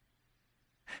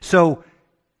 So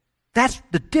that's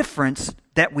the difference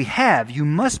that we have. You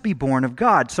must be born of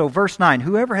God. So verse 9,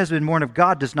 whoever has been born of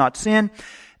God does not sin.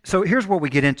 So here's what we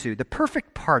get into. The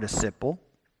perfect participle,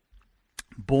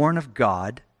 born of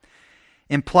God,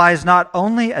 implies not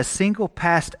only a single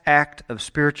past act of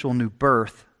spiritual new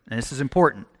birth, and this is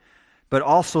important, but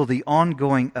also the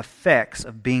ongoing effects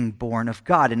of being born of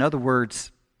God. In other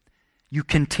words, you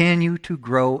continue to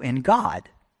grow in God.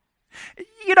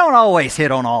 You don't always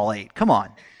hit on all 8. Come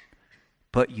on.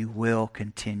 But you will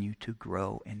continue to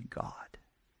grow in God.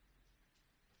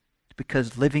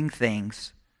 Because living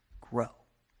things grow,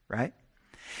 right?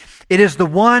 It is the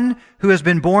one who has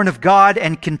been born of God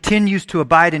and continues to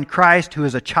abide in Christ who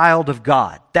is a child of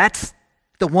God. That's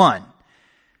the one.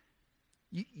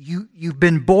 You've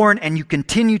been born and you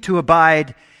continue to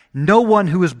abide. No one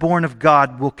who is born of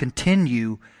God will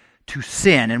continue to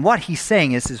sin. And what he's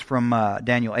saying is from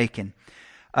Daniel Aiken.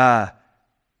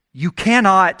 You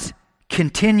cannot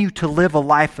continue to live a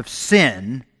life of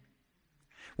sin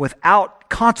without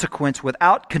consequence,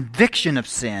 without conviction of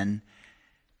sin,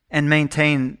 and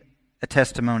maintain a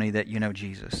testimony that you know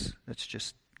Jesus.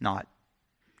 That's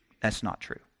not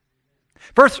true.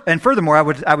 First, and furthermore,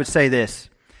 I would say this.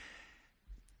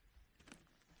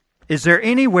 Is there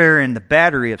anywhere in the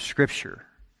battery of Scripture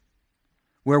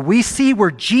where we see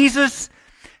where Jesus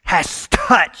has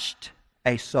touched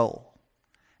a soul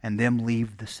and them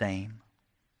leave the same?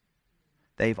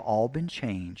 They've all been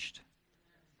changed.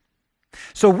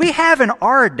 So we have in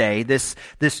our day this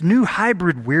new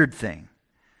hybrid weird thing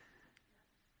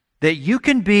that you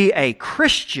can be a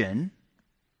Christian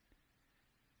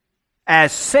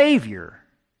as Savior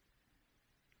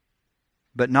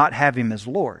but not have Him as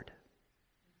Lord.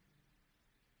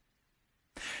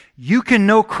 You can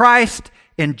know Christ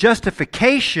in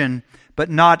justification,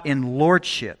 but not in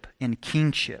lordship, in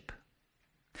kingship.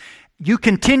 You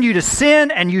continue to sin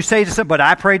and you say to someone, but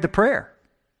I prayed the prayer.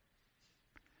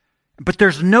 But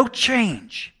there's no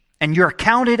change and you're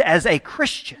counted as a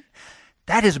Christian.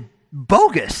 That is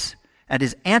bogus and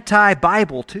is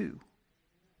anti-Bible too.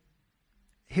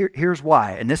 Here's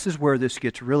why, and this is where this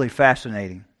gets really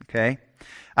fascinating, okay?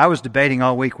 I was debating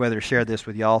all week whether to share this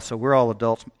with y'all, so we're all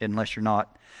adults unless you're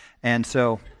not. And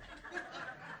so,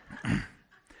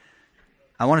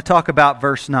 I want to talk about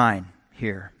verse 9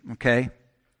 here, okay?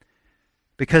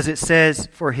 Because it says,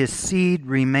 for his seed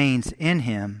remains in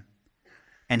him,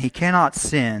 and he cannot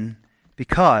sin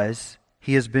because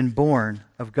he has been born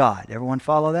of God. Everyone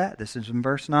follow that? This is in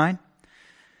verse 9.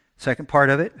 Second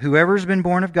part of it. Whoever has been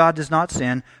born of God does not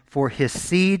sin, for his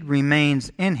seed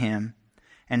remains in him,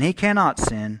 and he cannot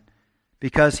sin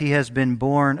because he has been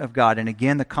born of God. And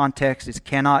again, the context is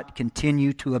cannot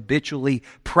continue to habitually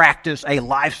practice a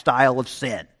lifestyle of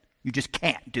sin. You just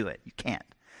can't do it. You can't.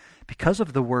 Because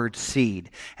of the word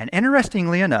seed. And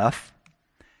interestingly enough,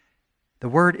 the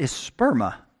word is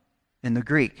sperma in the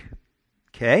Greek.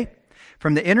 Okay?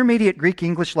 From the intermediate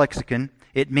Greek-English lexicon,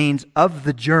 it means of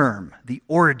the germ, the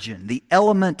origin, the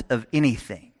element of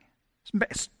anything.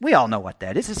 We all know what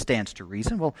that is. It stands to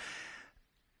reason. Well,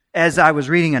 as I was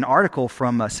reading an article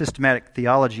from a systematic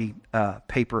theology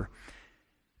paper,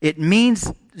 it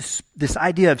means this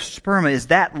idea of sperma is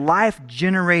that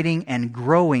life-generating and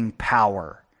growing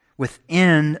power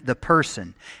within the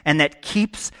person, and that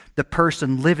keeps the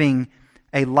person living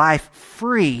a life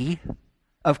free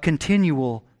of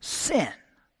continual sin.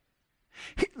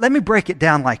 Let me break it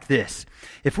down like this.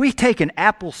 If we take an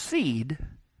apple seed,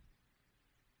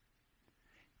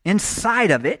 inside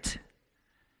of it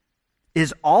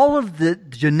is all of the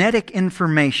genetic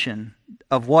information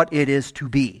of what it is to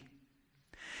be.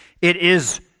 It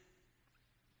is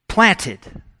planted,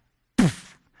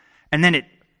 and then it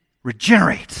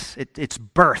regenerates. It's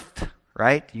birthed,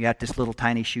 right? You got this little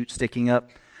tiny shoot sticking up.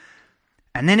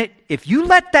 And then if you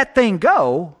let that thing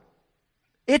go,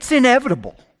 it's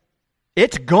inevitable.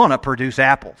 It's going to produce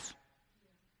apples.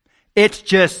 It's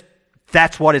just,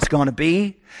 that's what it's going to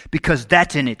be, because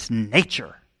that's in its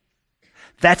nature.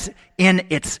 That's in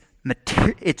its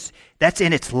that's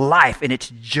in its life, in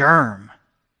its germ.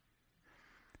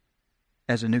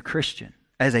 As a new Christian,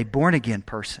 as a born-again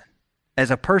person, as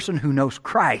a person who knows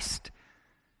Christ,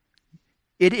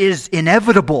 it is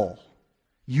inevitable.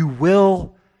 You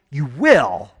will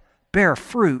bear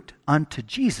fruit unto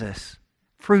Jesus,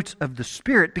 fruits of the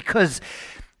Spirit, because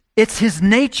it's His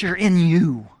nature in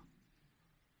you.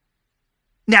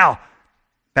 Now,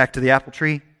 back to the apple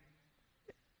tree.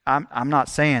 I'm not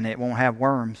saying it won't have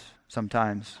worms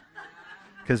sometimes,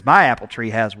 because my apple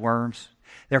tree has worms.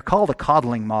 They're called a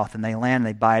codling moth, and they land and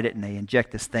they bite it and they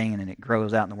inject this thing, and then it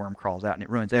grows out and the worm crawls out and it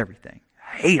ruins everything.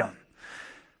 I hate them.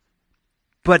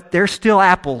 But there's still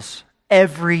apples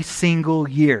every single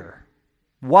year.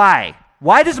 Why?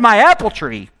 Why does my apple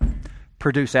tree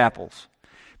produce apples?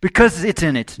 Because it's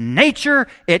in its nature.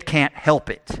 It can't help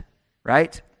it,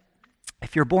 right?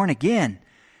 If you're born again,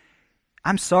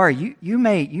 I'm sorry, you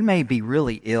may be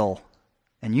really ill,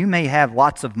 and you may have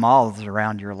lots of moths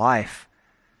around your life,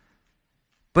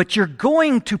 but you're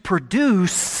going to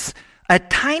produce a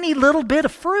tiny little bit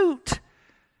of fruit.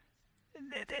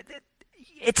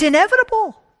 It's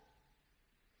inevitable.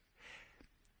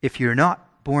 If you're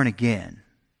not born again,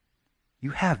 you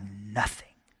have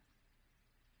nothing.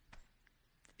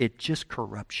 It's just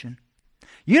corruption.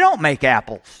 You don't make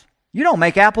apples. You don't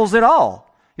make apples at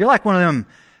all. You're like one of them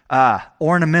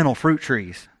ornamental fruit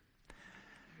trees,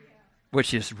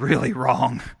 which is really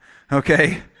wrong,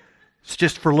 okay? It's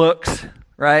just for looks,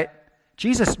 right?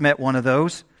 Jesus met one of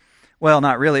those. Well,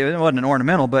 not really. It wasn't an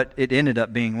ornamental, but it ended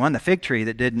up being one, the fig tree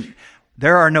that didn't.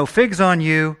 There are no figs on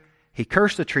you. He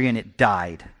cursed the tree and it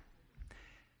died.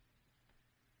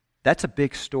 That's a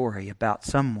big story about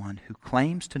someone who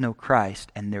claims to know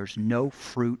Christ and there's no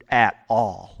fruit at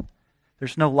all.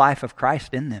 There's no life of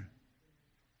Christ in them.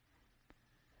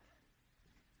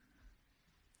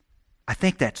 I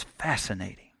think that's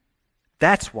fascinating.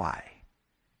 That's why,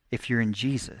 if you're in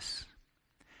Jesus,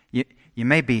 you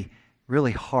may be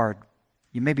really hard.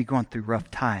 You may be going through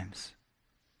rough times.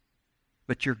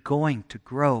 But you're going to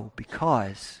grow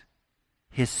because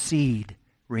His seed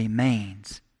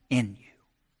remains in you.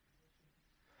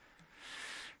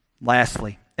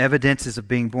 Lastly, evidences of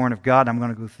being born of God. I'm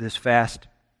going to go through this fast.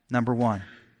 Number one,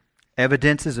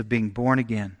 evidences of being born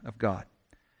again of God.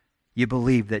 You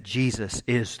believe that Jesus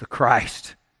is the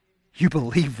Christ. You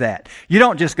believe that. You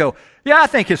don't just go, yeah, I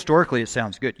think historically it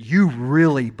sounds good. You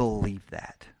really believe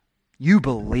that. You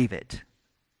believe it.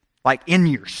 Like in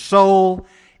your soul,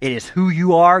 it is who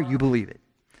you are. You believe it.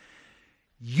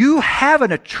 You have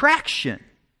an attraction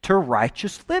to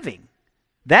righteous living.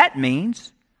 That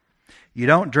means you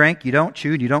don't drink, you don't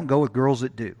chew, and you don't go with girls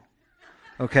that do.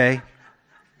 Okay?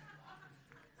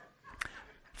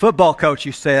 Football coach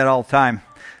used to say that all the time.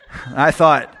 I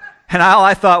thought, and all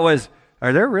I thought was,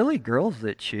 are there really girls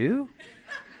that chew?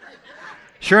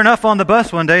 Sure enough, on the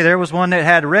bus one day, there was one that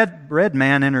had red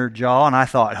man in her jaw, and I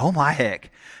thought, oh my heck,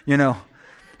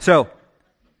 So,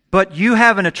 but you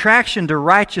have an attraction to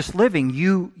righteous living.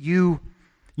 You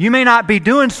may not be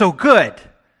doing so good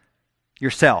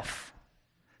yourself,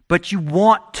 but you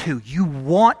want to. You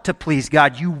want to please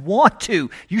God. You want to.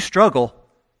 You struggle,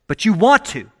 but you want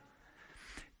to.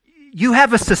 You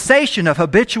have a cessation of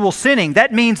habitual sinning.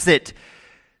 That means that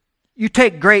you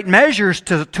take great measures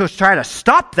to try to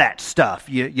stop that stuff.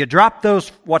 You drop those,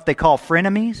 what they call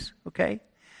frenemies, okay?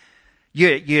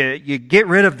 You get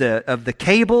rid of the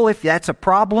cable if that's a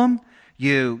problem.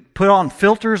 You put on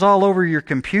filters all over your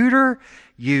computer.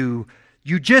 You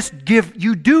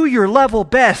do your level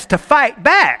best to fight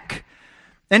back.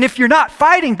 And if you're not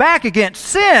fighting back against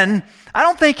sin, I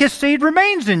don't think His seed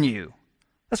remains in you.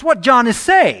 That's what John is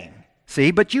saying.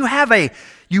 See, but you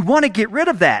want to get rid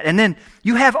of that. And then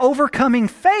you have overcoming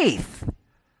faith.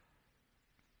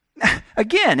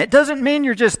 Again, it doesn't mean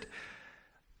you're just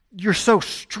you're so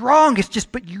strong. It's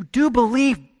just, but you do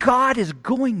believe God is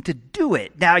going to do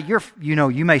it. Now,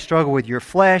 you may struggle with your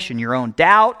flesh and your own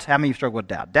doubt. How many of you struggle with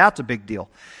doubt? Doubt's a big deal.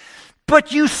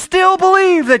 But you still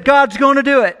believe that God's going to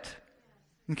do it.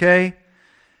 Okay?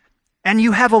 And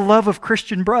you have a love of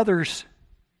Christian brothers.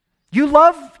 You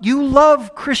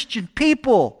love Christian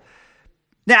people.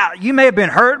 Now, you may have been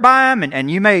hurt by them,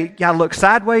 and you may look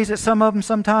sideways at some of them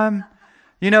sometime,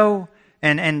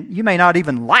 and you may not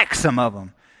even like some of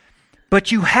them.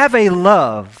 But you have a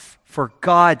love for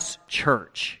God's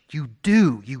church. You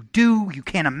do. You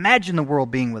can't imagine the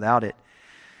world being without it.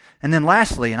 And then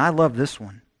lastly, and I love this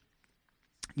one,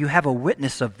 you have a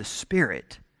witness of the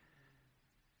Spirit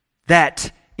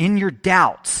that in your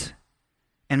doubts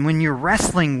and when you're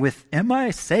wrestling with, am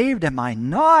I saved, am I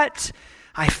not?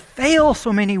 I fail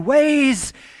so many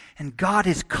ways. And God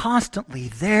is constantly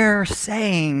there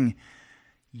saying,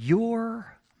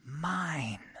 you're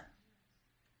mine.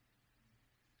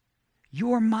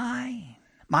 You're mine.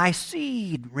 My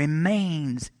seed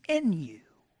remains in you.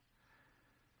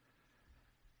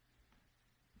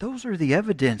 Those are the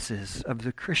evidences of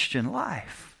the Christian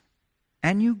life.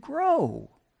 And you grow.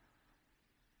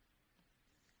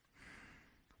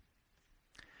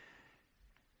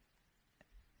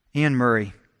 Ian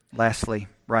Murray, lastly,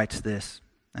 writes this,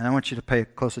 and I want you to pay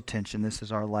close attention. This is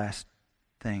our last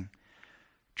thing.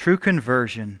 True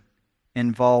conversion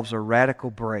involves a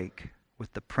radical break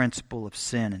with the principle of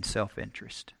sin and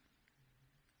self-interest.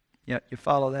 Yeah, you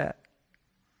follow that?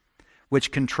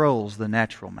 Which controls the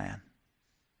natural man.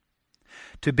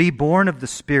 To be born of the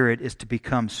Spirit is to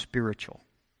become spiritual.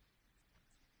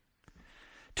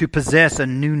 To possess a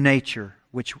new nature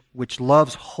which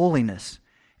loves holiness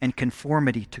and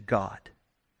conformity to God.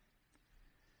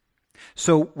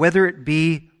 So whether it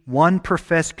be one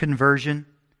professed conversion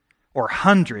or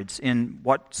hundreds in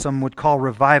what some would call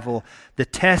revival, the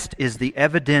test is the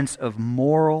evidence of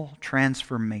moral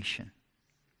transformation.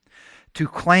 To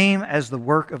claim as the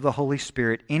work of the Holy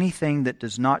Spirit anything that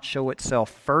does not show itself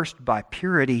first by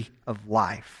purity of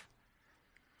life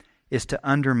is to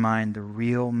undermine the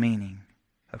real meaning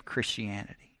of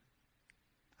Christianity.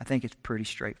 I think it's pretty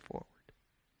straightforward.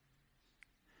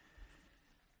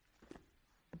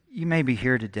 You may be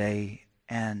here today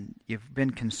and you've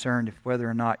been concerned if whether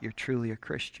or not you're truly a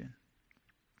Christian.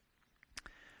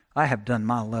 I have done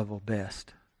my level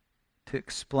best to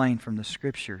explain from the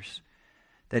Scriptures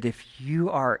that if you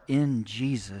are in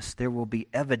Jesus, there will be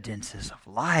evidences of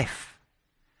life.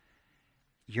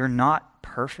 You're not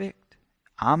perfect.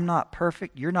 I'm not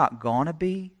perfect. You're not going to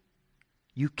be.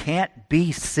 You can't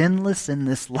be sinless in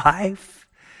this life.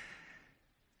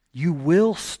 You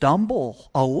will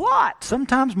stumble a lot,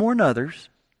 sometimes more than others.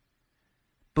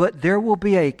 But there will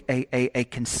be a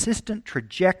consistent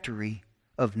trajectory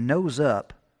of nose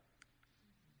up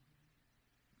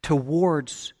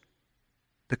towards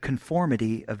the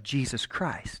conformity of Jesus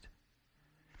Christ.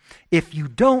 If you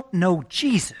don't know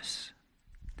Jesus,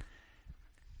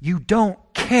 you don't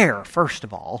care, first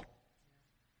of all,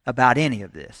 about any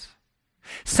of this.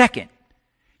 Second,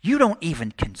 you don't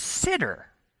even consider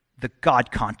the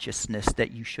God consciousness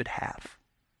that you should have.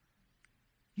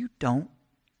 You don't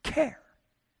care.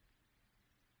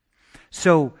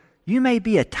 So you may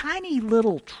be a tiny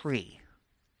little tree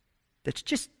that's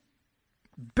just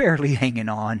barely hanging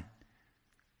on,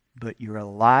 but you're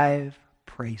alive,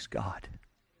 praise God.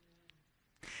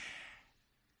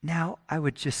 Now, I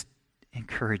would just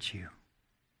encourage you,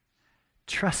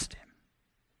 trust Him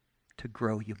to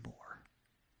grow you more.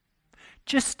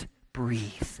 Just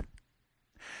breathe.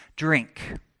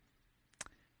 Drink.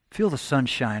 Feel the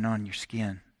sunshine on your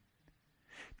skin.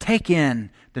 Take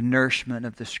in the nourishment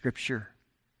of the Scripture.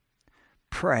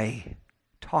 Pray.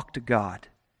 Talk to God.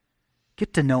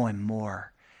 Get to know Him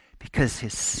more because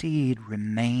His seed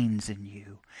remains in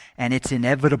you and it's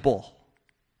inevitable.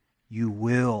 You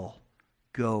will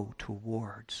go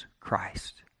towards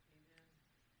Christ.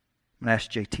 I'm going to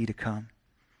ask JT to come.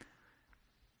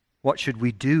 What should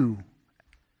we do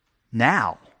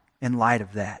now in light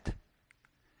of that?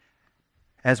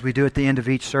 As we do at the end of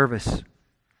each service,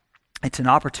 it's an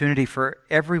opportunity for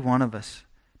every one of us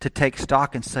to take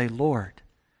stock and say, Lord,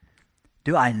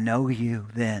 do I know You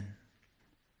then?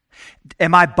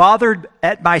 Am I bothered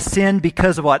at my sin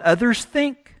because of what others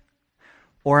think?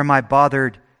 Or am I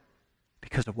bothered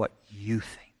because of what You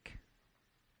think?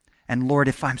 And Lord,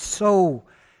 if I'm so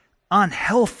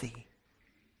unhealthy,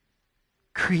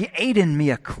 create in me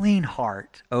a clean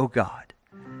heart, O God,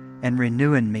 and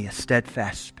renew in me a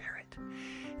steadfast spirit.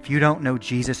 If you don't know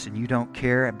Jesus and you don't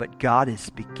care, but God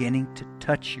is beginning to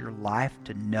touch your life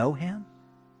to know Him,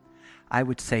 I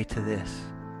would say to this,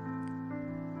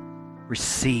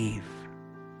 receive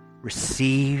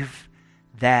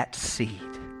that seed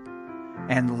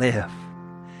and live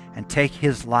and take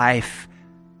His life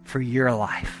for your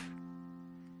life.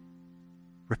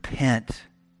 Repent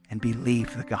and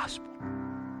believe the gospel.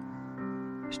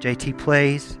 As JT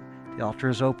plays, the altar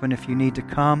is open if you need to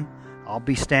come. I'll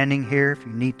be standing here if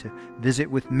you need to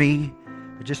visit with me.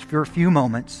 But just for a few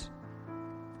moments,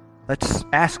 let's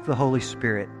ask the Holy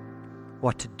Spirit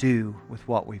what to do with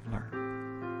what we've learned.